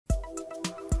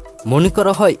মনে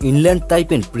করা হয় ইনল্যান্ড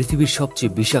তাইপেন পৃথিবীর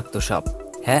সবচেয়ে বিষাক্ত সাপ।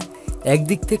 হ্যাঁ,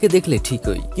 একদিক থেকে দেখলে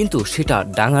ঠিকই, কিন্তু সেটা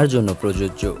ডাঙার জন্য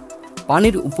প্রযোজ্য।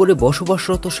 পানির উপরে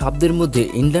বসবাসরত সাপদের মধ্যে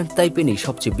ইনল্যান্ড তাইপেনই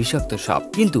সবচেয়ে বিষাক্ত সাপ।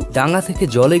 কিন্তু ডাঙা থেকে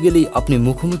জলে গেলেই আপনি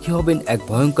মুখোমুখি হবেন এক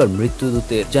ভয়ঙ্কর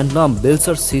মৃত্যুদূতের, যার নাম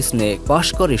বেলসার সি স্নেক। বাস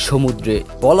করে সমুদ্রে।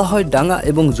 বলা হয় ডাঙা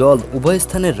এবং জল উভয়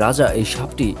স্থানের রাজা এই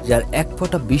সাপটি, যার এক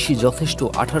ফোঁটা বিষই যথেষ্ট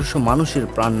 1800 মানুষের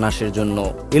প্রাণ নাশের জন্য।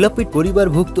 এলাপিড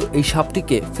পরিবারভুক্ত এই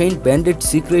সাপটিকে ফেইন্ট ব্যান্ডেড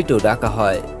সিক্রেটও ডাকা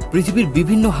হয়। পৃথিবীর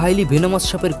বিভিন্ন হাইলি ভেনামাস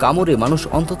সাপের কামড়ে মানুষ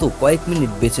অন্তত কয়েক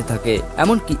মিনিট বেঁচে থাকে।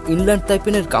 এমনকি ইনল্যান্ড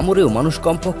তাইপেনের কামড়েও মানুষ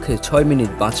কমপক্ষে 6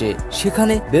 মিনিট বাঁচে।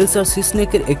 সেখানে বেলসার সি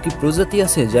স্নেকের একটি প্রজাতি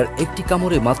আছে, যার একটি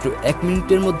কামড়ে মাত্র 1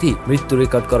 মিনিটের মধ্যেই মৃত্যু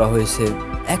রেকর্ড করা হয়েছে।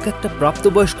 একটা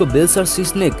প্রাপ্তবয়স্ক বেলসার সি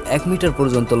স্নেক 1 মিটার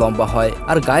পর্যন্ত লম্বা হয়,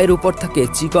 আর গায়ের উপর থাকে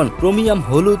চিকন ক্রোমিয়াম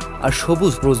হলুদ আর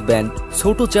সবুজ রোজ ব্যান্ড।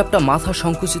 ছোট চ্যাপ্টা মাথা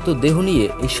সংকুচিত দেহ নিয়ে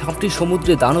এই সাপটি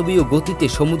সমুদ্রে দানবীয় গতিতে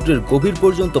সমুদ্রের গভীর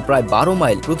পর্যন্ত প্রায় 12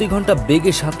 মাইল প্রতি ঘন্টা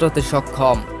বেগে সাঁতরাতে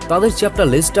সক্ষম। তাদের চ্যাপ্টা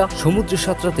লেজটা সমুদ্রে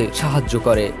সাঁতরাতে সাহায্য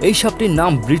করে। এই সাপটির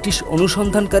নাম ব্রিটিশ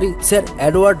অনুসন্ধানকারী স্যার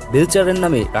এডওয়ার্ড বেলচারের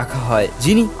নামে রাখা হয়,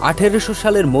 যিনি 1800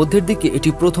 সালের মধ্যের দিকে এটি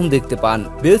প্রথম দেখতে পান।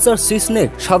 বেলচার সি স্নেক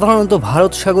সাধারণত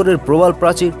ভারত সাগরের প্রবাল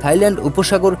প্রাচীর, থাইল্যান্ড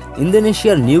উপসাগর,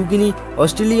 ইন্দোনেশিয়ার নিউগিনি,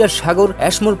 অস্ট্রেলিয়ার সাগর,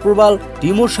 অ্যাশমোর প্রবাল,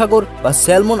 টিমোর সাগর বা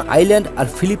স্যালমন আইল্যান্ড আর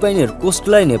ফিলিপাইনের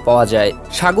কোস্টলাইনে পাওয়া যায়।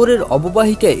 সাগরের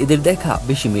অববাহিকায় এদের দেখা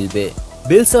বেশি মিলবে।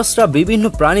 বেলসাসরা বিভিন্ন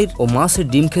প্রাণীর ও মাছের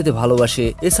ডিম খেতে ভালোবাসে।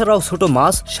 এছাড়াও ছোট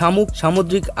মাছ, শামুক,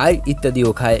 সামুদ্রিক আইর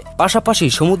ইত্যাদিও খায়। পাশাপাশি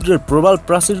সমুদ্রের প্রবাল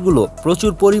প্রাচীরগুলো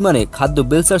প্রচুর পরিমাণে খাদ্য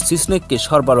বেলসার সি স্নেককে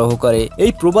সরবরাহ করে।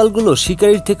 এই প্রবালগুলো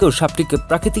শিকারীর থেকেও সাপটিকে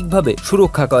প্রাকৃতিকভাবে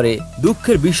সুরক্ষা করে।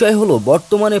 দুঃখের বিষয় হলো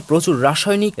বর্তমানে প্রচুর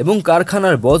রাসায়নিক এবং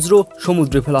কারখানার বজ্র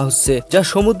সমুদ্রে ফেলা হচ্ছে, যা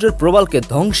সমুদ্রের প্রবালকে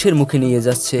ধ্বংসের মুখে নিয়ে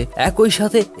যাচ্ছে, একই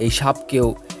সাথে এই সাপকেও।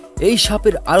 এই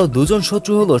সাপের আরো দুজন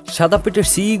শত্রু হলো সাদা পেটের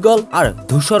সি ইগল আর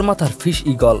ধূসর মাথার ফিশ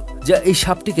ইগল, যা এই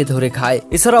সাপটিকে ধরে খায়।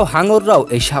 এছাড়াও হাঙররাও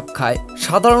এই সাপ খায়।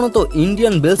 সাধারণত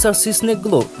ইন্ডিয়ান বেলসার সি স্নেক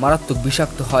গুলো মারাত্মক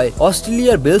বিষাক্ত হয়।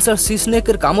 অস্ট্রেলিয়ার বেলসার সি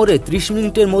স্নেকের কামড়ে 30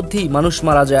 মিনিটের মধ্যেই মানুষ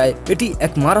মারা যায়। এটি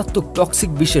এক মারাত্মক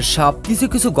টক্সিক বিষের সাপ। কিছু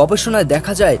কিছু গবেষণায়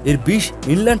দেখা যায় এর বিষ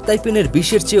ইনল্যান্ড তাইপেনের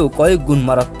বিষের চেয়েও কয়েক গুণ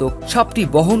মারাত্মক। সাপটি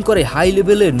বহন করে হাই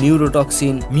লেভেলের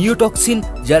নিউরোটক্সিন, মিওটক্সিন,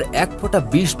 যার এক ফোঁটা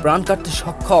বিষ প্রাণ কাটতে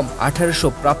সক্ষম 1800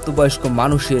 প্রাপ্তবয়স্ক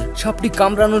মানুষের। সাপটি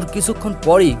কামড়ানোর কিছুক্ষণ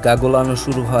পরেই গা গোলানো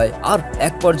শুরু হয়, আর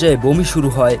এক পর্যায়ে বমি শুরু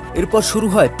হয়। এরপর শুরু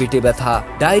হয় পেটে ব্যথা,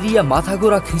 ডায়রিয়া, মাথা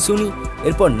ঘোরা, খিঁচুনি।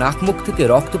 এরপর নাক মুখ থেকে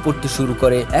রক্ত পড়তে শুরু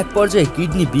করে। এক পর্যায়ে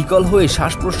কিডনি বিকল হয়ে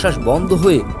শ্বাস প্রশ্বাস বন্ধ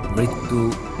হয়ে মৃত্যু।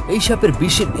 এই সাপের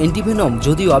বিষের অ্যান্টিভেনম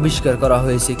যদিও আবিষ্কার করা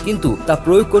হয়েছে, কিন্তু তা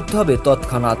প্রয়োগ করতে হবে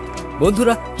তৎক্ষণাৎ।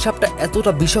 বন্ধুরা, সাপটা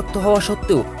এতটা বিষাক্ত হওয়া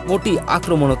সত্ত্বেও মোটেই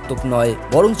আক্রমণাত্মক নয়,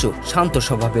 বরঞ্চ শান্ত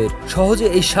স্বভাবের। সহজে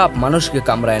এই সাপ মানুষকে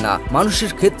কামড়ায় না।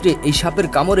 মানুষের ক্ষেত্রে এই সাপের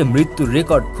কামড়ে মৃত্যুর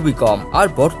রেকর্ড খুবই কম। আর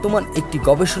বর্তমান একটি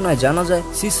গবেষণায় জানা যায়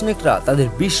সি স্নেকরা তাদের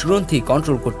বিষ গ্রন্থি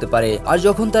কন্ট্রোল করতে পারে, আর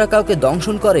যখন তারা কাউকে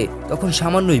দংশন করে তখন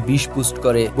সামান্যই বিষ পুষ্ট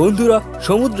করে। বন্ধুরা,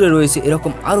 সমুদ্রে রয়েছে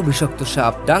এরকম আরো বিষাক্ত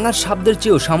সাপ। ডাঙার সাপদের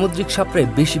চেয়েও সামুদ্রিক সাপরাই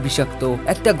বেশি বিষাক্ত।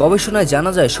 একটা গবেষণায়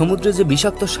জানা যায় সমুদ্রে যে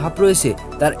বিষাক্ত সাপ রয়েছে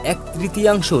তার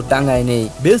 1/3 ডাঙায় নেই।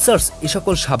 বেলসার্স এ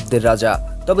সকল সাপদের রাজা।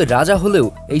 তবে রাজা হলেও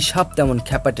এই সাপ তেমন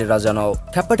খ্যাপাটে রাজা নও।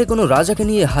 খ্যাপাটে কোনো রাজাকে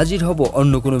নিয়ে হাজির হব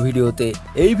অন্য কোনো ভিডিওতে।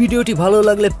 এই ভিডিওটি ভালো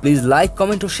লাগলে please like,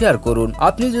 comment O share করুন।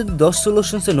 আপনি যদি 10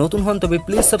 সলিউশনসে নতুন হন তবে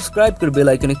প্লিজ সাবস্ক্রাইব করে বেল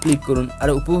আইকনে ক্লিক করুন আর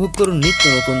উপভোগ করুন নিত্য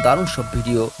নতুন দারুণ সব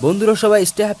ভিডিও। বন্ধুরা সবাই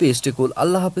স্টে হ্যাপি, স্টে কুল।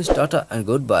 আল্লাহ হাফেজ, টাটা এন্ড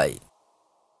গুড বাই।